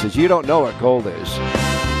out here. He says, you don't know what cold is.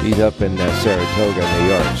 He's up in Saratoga, New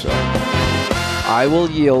York. So I will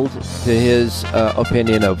yield to his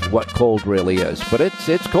opinion of what cold really is. But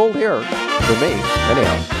it's cold here for me.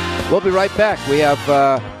 Anyhow, we'll be right back. We have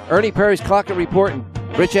Ernie Perry's Clocket Report and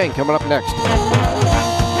Rich Eng coming up next.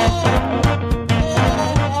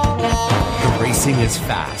 Racing is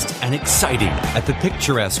fast and exciting at the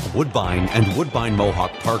picturesque Woodbine and Woodbine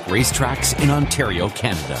Mohawk Park racetracks in Ontario,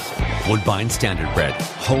 Canada. Woodbine Standardbred,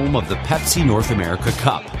 home of the Pepsi North America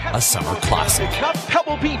Cup, a summer classic.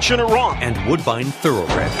 Pebble Beach in Iran. And Woodbine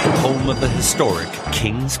Thoroughbred, home of the historic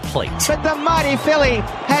King's Plate. But the mighty filly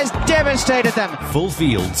has devastated them. Full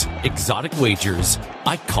fields, exotic wagers,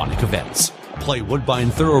 iconic events. Play Woodbine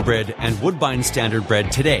Thoroughbred and Woodbine Standardbred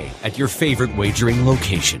today at your favorite wagering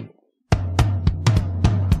location.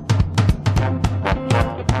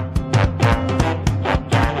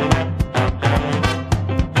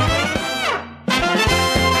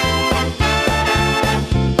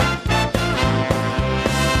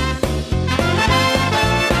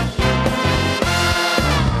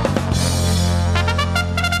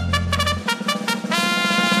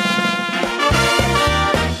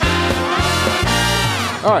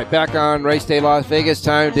 All right, back on Race Day Las Vegas.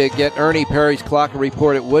 Time to get Ernie Perry's Clocker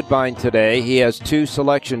Report at Woodbine today. He has 2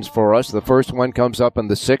 selections for us. The first one comes up in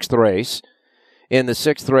the 6th race. In the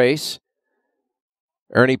 6th race,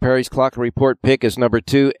 Ernie Perry's Clocker Report pick is number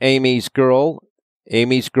 2, Amy's Girl.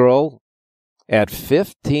 Amy's Girl at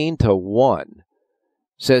 15-1.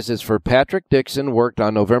 Says it's for Patrick Dixon, worked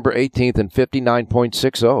on November 18th in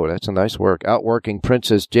 59.60. That's a nice work. Outworking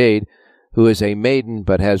Princess Jade, who is a maiden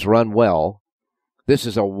but has run well. This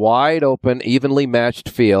is a wide-open, evenly matched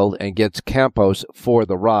field and gets Campos for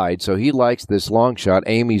the ride. So he likes this long shot.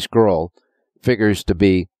 Amy's Girl figures to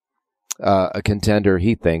be a contender,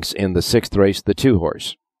 he thinks, in the 6th race, the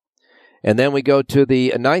 2-horse. And then we go to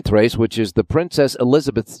the 9th race, which is the Princess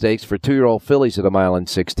Elizabeth Stakes for 2-year-old fillies at a mile and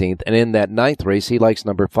 16th. And in that 9th race, he likes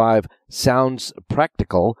number 5, Sounds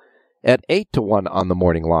Practical, at 8-1 on the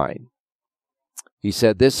morning line. He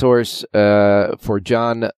said this horse for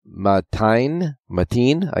John Mateen,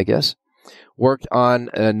 I guess, worked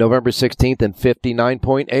on November 16th in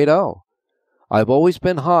 59.80. I've always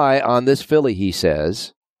been high on this filly, he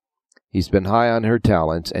says. He's been high on her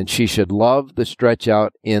talents, and she should love the stretch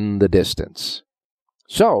out in the distance.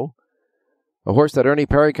 So, a horse that Ernie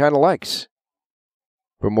Perry kind of likes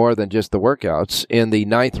for more than just the workouts. In the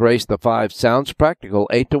 9th race, the 5, Sounds Practical,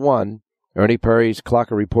 8-1. Ernie Perry's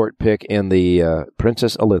Clocker Report pick in the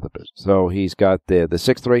Princess Elizabeth. So he's got the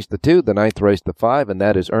 6th race, the 2, the 9th race, the 5, and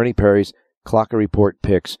that is Ernie Perry's Clocker Report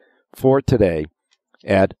picks for today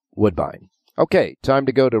at Woodbine. Okay, time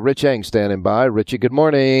to go to Rich Eng standing by. Richie, good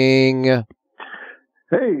morning.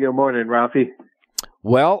 Hey, good morning, Ralphie.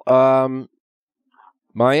 Well,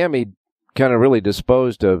 Miami kind of really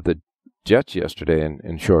disposed of the Jets yesterday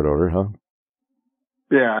in short order, huh?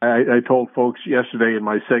 Yeah, I told folks yesterday in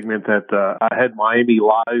my segment that I had Miami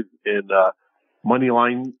live in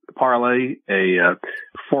Moneyline Parlay, a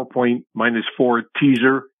 4-point -4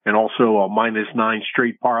 teaser, and also a -9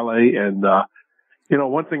 straight parlay. And,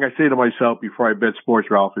 one thing I say to myself before I bet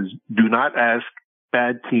sports, Ralph, is do not ask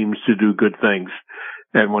bad teams to do good things.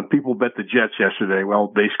 And when people bet the Jets yesterday, well,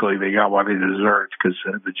 basically they got what they deserved because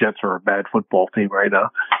the Jets are a bad football team right now.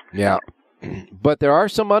 Yeah. But there are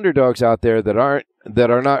some underdogs out there that are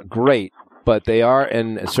not great but they are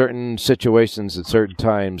in certain situations at certain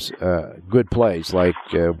times good plays, like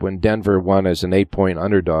when Denver won as an 8-point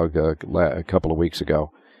underdog a couple of weeks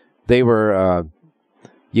ago. They were,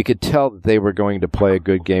 you could tell that they were going to play a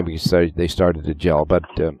good game because they started to gel, but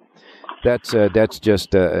that's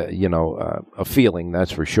just a feeling,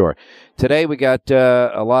 that's for sure. Today we got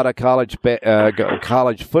a lot of college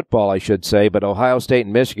football, I should say, but Ohio State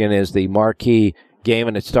and Michigan is the marquee game,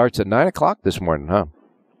 and it starts at 9 o'clock this morning, huh?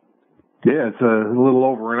 Yeah, it's a little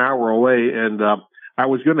over an hour away, and I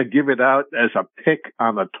was going to give it out as a pick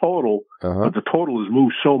on the total, but the total has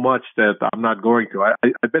moved so much that I'm not going to. I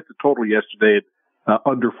bet the total yesterday at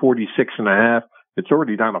under 46.5. It's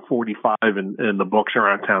already down to 45 in the books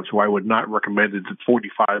around town, so I would not recommend it at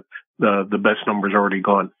 45. The best number's already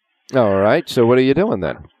gone. All right, so what are you doing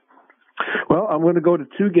then? Well, I'm going to go to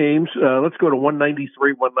two games. Let's go to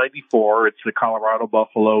 193, 194. It's the Colorado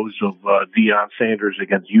Buffaloes of Deion Sanders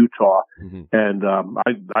against Utah. Mm-hmm. And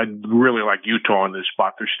I really like Utah in this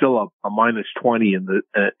spot. There's still a minus 20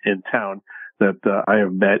 in town that I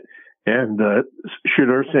have bet. And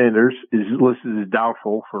Shedeur Sanders is listed as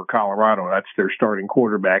doubtful for Colorado. That's their starting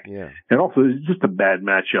quarterback. Yeah. And also, it's just a bad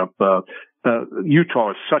matchup.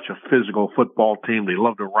 Utah is such a physical football team. They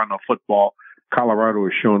love to run the football. Colorado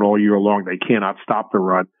has shown all year long they cannot stop the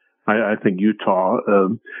run. I think Utah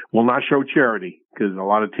will not show charity because a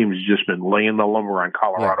lot of teams have just been laying the lumber on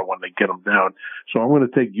Colorado when they get them down. So I'm going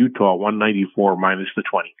to take Utah 194 minus the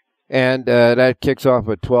 20. And that kicks off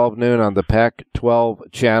at 12 noon on the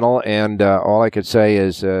Pac-12 channel. And all I could say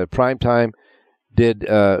is primetime did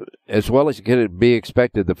as well as could be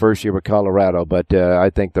expected the first year with Colorado, but I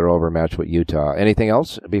think they're overmatched with Utah. Anything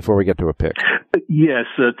else before we get to a pick? Yes,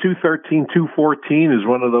 213-214 is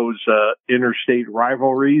one of those interstate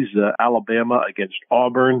rivalries, Alabama against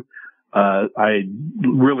Auburn. I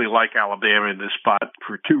really like Alabama in this spot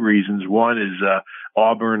for two reasons. One is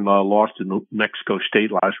Auburn lost to New Mexico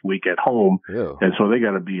State last week at home, and so they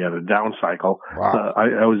got to be at a down cycle. Wow.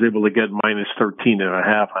 I was able to get minus 13.5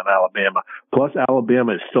 on Alabama. Plus,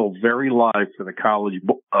 Alabama is still very live for the college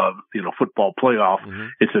football playoff. Mm-hmm.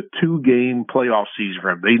 It's a 2-game playoff season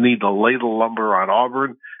for them. They need to lay the lumber on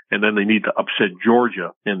Auburn, and then they need to upset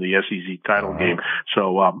Georgia in the SEC title game.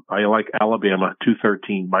 So I like Alabama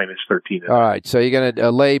 213 minus 13. All right, so you're going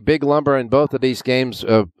to lay big lumber in both of these games.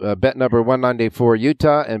 Bet number 194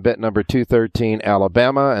 Utah and bet number 213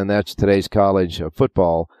 Alabama, and that's today's college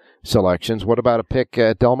football selections. What about a pick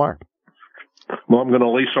at Del Mar? Well, I'm going to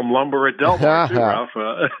lay some lumber at Del Mar too, Ralph.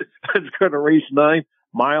 It's going to race 9,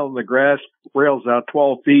 mile in the grass, rails out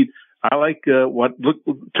 12 feet. I like what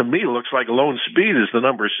to me looks like Lone Speed is the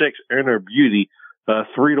number 6, Inner Beauty,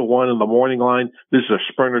 3-1 in the morning line. This is a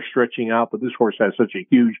sprinter stretching out, but this horse has such a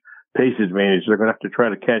huge pace advantage. They're going to have to try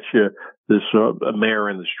to catch this mare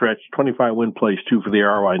in the stretch. 25 win place, 2 for the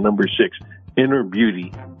ROI, number 6, Inner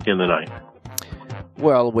Beauty in the 9th.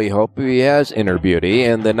 Well, we hope he has Inner Beauty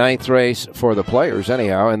in the 9th race for the players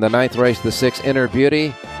anyhow. In the 9th race, the 6, Inner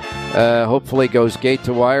Beauty, hopefully goes gate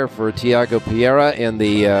to wire for Tiago Pereira. In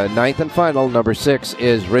the 9th and final, number 6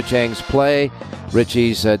 is Rich Hang's Play.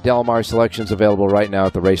 Richie's Del Mar selections available right now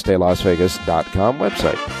at the RacedayLasVegas.com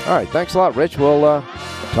website. All right, thanks a lot, Rich. We'll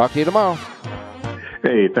talk to you tomorrow.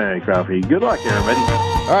 Hey, thanks, Ralphie. Good luck, everybody.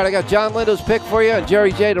 All right, I got John Lindo's pick for you and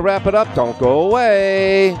Jerry J to wrap it up. Don't go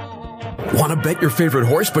away. Want to bet your favorite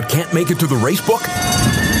horse but can't make it to the racebook?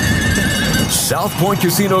 South Point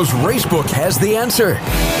Casino's Racebook has the answer.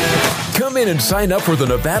 Come in and sign up for the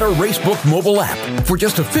Nevada Racebook mobile app. For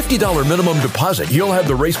just a $50 minimum deposit, you'll have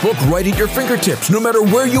the Racebook right at your fingertips, no matter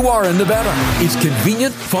where you are in Nevada. It's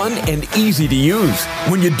convenient, fun, and easy to use.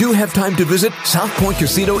 When you do have time to visit, South Point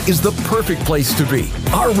Casino is the perfect place to be.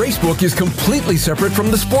 Our Racebook is completely separate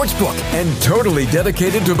from the sportsbook and totally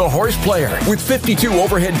dedicated to the horse player. With 52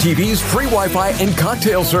 overhead TVs, free Wi-Fi, and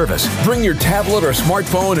cocktail service. Bring your tablet or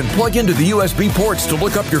smartphone and plug into the USB ports to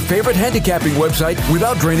look up your favorite handicapping website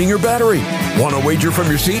without draining your battery. Want to wager from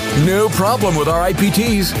your seat? No problem with our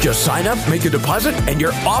IPTs. Just sign up, make a deposit, and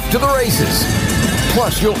you're off to the races.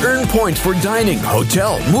 Plus, you'll earn points for dining,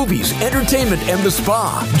 hotel, movies, entertainment, and the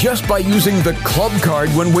spa just by using the club card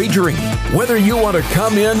when wagering. Whether you want to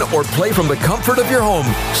come in or play from the comfort of your home,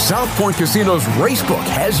 South Point Casino's Racebook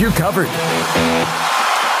has you covered.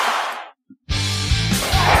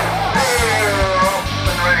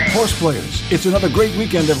 Horse players, it's another great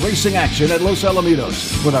weekend of racing action at Los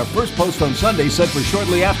Alamitos, with our first post on Sunday set for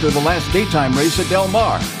shortly after the last daytime race at Del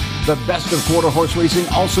Mar. The best of quarter horse racing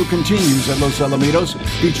also continues at Los Alamitos,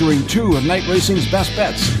 featuring 2 of night racing's best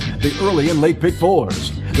bets, the early and late pick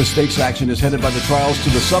 4s. The stakes action is headed by the trials to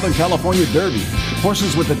the Southern California Derby.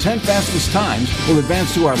 Horses with the 10 fastest times will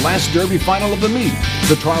advance to our last Derby final of the meet.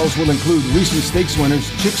 The trials will include recent stakes winners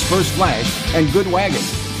Chick's First Flash and Good Wagon,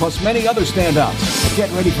 plus many other standouts. Get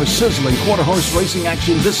ready for sizzling quarter horse racing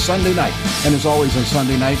action this Sunday night. And as always on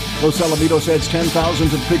Sunday night, Los Alamitos adds 10,000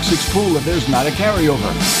 to the Pick 6 pool if there's not a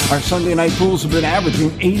carryover. Our Sunday night pools have been averaging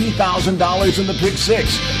 $80,000 in the Pick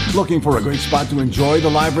 6. Looking for a great spot to enjoy the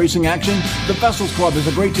live racing action? The Vessels Club is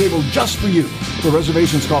a great table just for you. For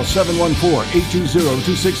reservations, call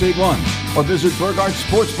 714-820-2681 or visit Burgard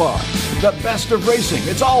Sports Bar. The best of racing,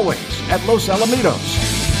 it's always at Los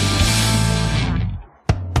Alamitos.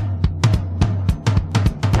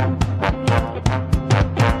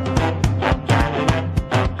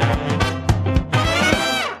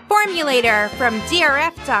 Formulator from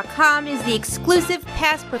DRF.com is the exclusive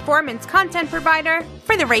past performance content provider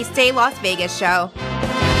for the Race Day Las Vegas show.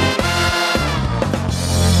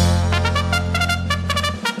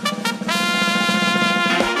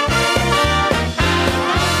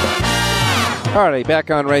 All right, back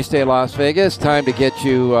on Race Day Las Vegas. Time to get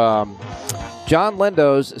you John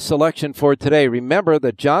Lindo's selection for today. Remember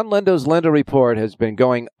that John Lindo's Lindo Report has been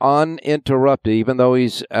going uninterrupted, even though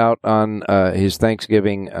he's out on his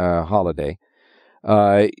Thanksgiving holiday.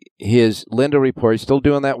 His Lindo Report, he's still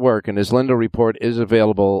doing that work, and his Lindo Report is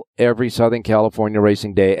available every Southern California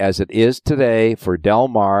Racing Day, as it is today for Del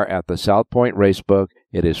Mar at the South Point Racebook.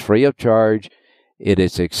 It is free of charge. It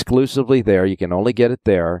is exclusively there. You can only get it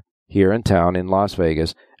there, here in town in Las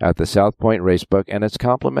Vegas at the South Point Racebook, and it's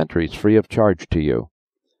complimentary. It's free of charge to you.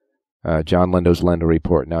 John Lindo's Lindo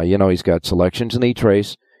Report. Now, you know he's got selections in each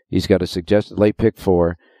race. He's got a suggested late pick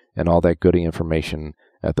 4 and all that goody information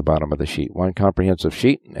at the bottom of the sheet. One comprehensive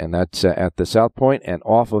sheet, and that's at the South Point. And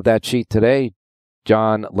off of that sheet today,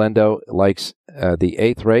 John Lindo likes the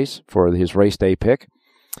 8th race for his race day pick.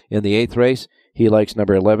 In the 8th race, he likes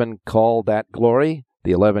number 11, Call That Glory.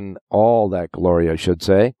 The 11, All That Glory, I should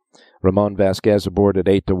say. Ramon Vasquez aboard at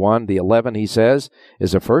 8-1. The 11, he says,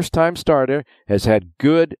 is a first-time starter, has had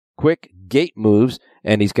good, quick gate moves,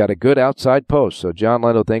 and he's got a good outside post. So John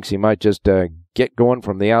Lindo thinks he might just get going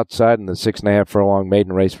from the outside in the 6.5 furlong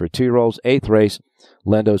maiden race for 2-year-olds. 8th race,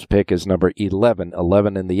 Lindo's pick is number 11.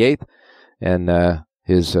 11 in the 8th, and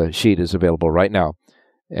his sheet is available right now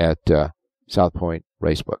at South Point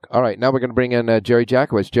Racebook. All right, now we're going to bring in Jerry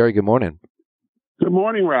Jackowitz. Jerry, good morning. Good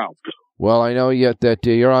morning, Ralph. Well, I know that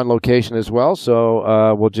you're on location as well,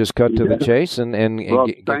 so we'll just cut to the chase and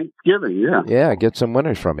Thanksgiving, yeah. Yeah, get some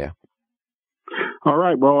winners from you. All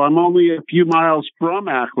right. Well, I'm only a few miles from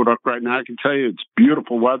Aqueduct right now. I can tell you it's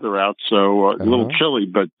beautiful weather out, so a little chilly,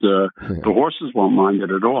 but the horses won't mind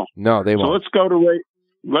it at all. No, they won't. So let's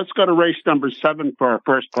go to race number 7 for our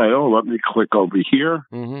first play. Oh, let me click over here.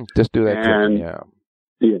 Mm-hmm. Just do that. And, yeah.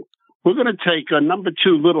 We're going to take number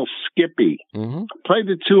 2, Little Skippy. Mm-hmm. Play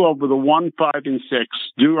the 2 over the 1, 5, and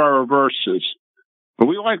 6. Do our reverses. But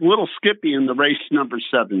we like Little Skippy in the race number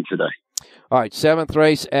 7 today. All right, 7th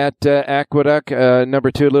race at Aqueduct. Number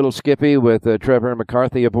 2, Little Skippy with Trevor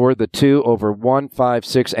McCarthy aboard. The 2 over 1, 5,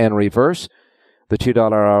 6, and reverse. The $2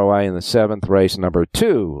 ROI in the 7th race. Number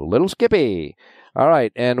 2, Little Skippy. All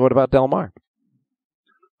right, and what about Del Mar?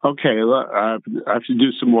 Okay, I have to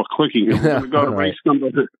do some more clicking. We're going to go to race number...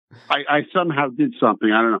 I somehow did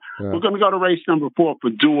something. I don't know. We're going to go to race number 4 for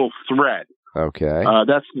Dual Threat. Okay.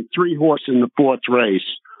 That's the 3 horse in the 4th race.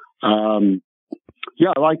 I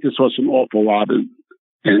like this horse an awful lot.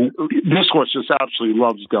 And this horse just absolutely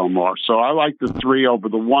loves Del Mar. So I like the 3 over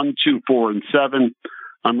the 1, 2, 4, and 7.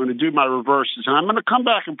 I'm going to do my reverses. And I'm going to come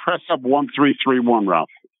back and press up 1, 3, 3, 1, Ralph.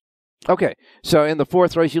 Okay, so in the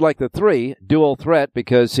 4th race, you like the 3, Dual Threat,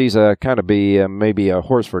 because he's maybe a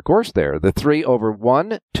horse for course there. The 3 over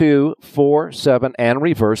 1, 2, 4, 7, and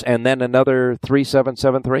reverse, and then another 3, 7,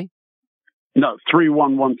 7, 3? No, 3,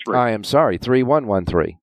 1, 1, 3. I am sorry, 3, 1, 1,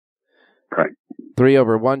 3. Right. 3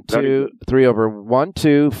 over 1, 2, 3 over 1,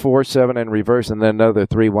 2, 4, 7, and reverse, and then another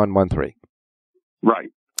 3, 1, 1, 3. Right.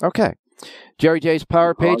 Okay. Jerry J's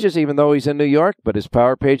Power Pages, even though he's in New York, but his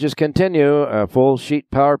Power Pages continue. Full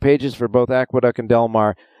sheet Power Pages for both Aqueduct and Del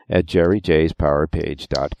Mar at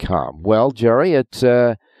jerryjspowerpage.com. Well, Jerry, it's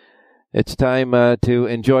time to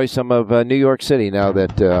enjoy some of New York City now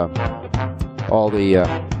that all the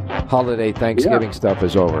holiday Thanksgiving stuff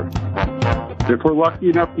is over. If we're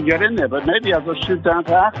lucky enough to get in there, but maybe I'll go shoot down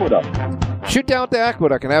to Aqueduct. Shoot down to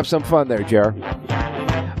Aqueduct and have some fun there, Jerry.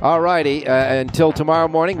 All righty, until tomorrow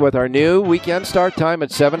morning with our new weekend start time at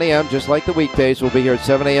 7 a.m., just like the weekdays. We'll be here at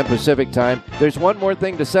 7 a.m. Pacific time. There's one more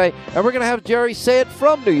thing to say, and we're going to have Jerry say it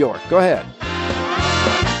from New York. Go ahead.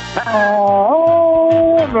 Oh.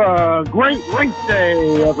 Have a great race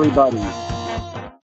day, everybody.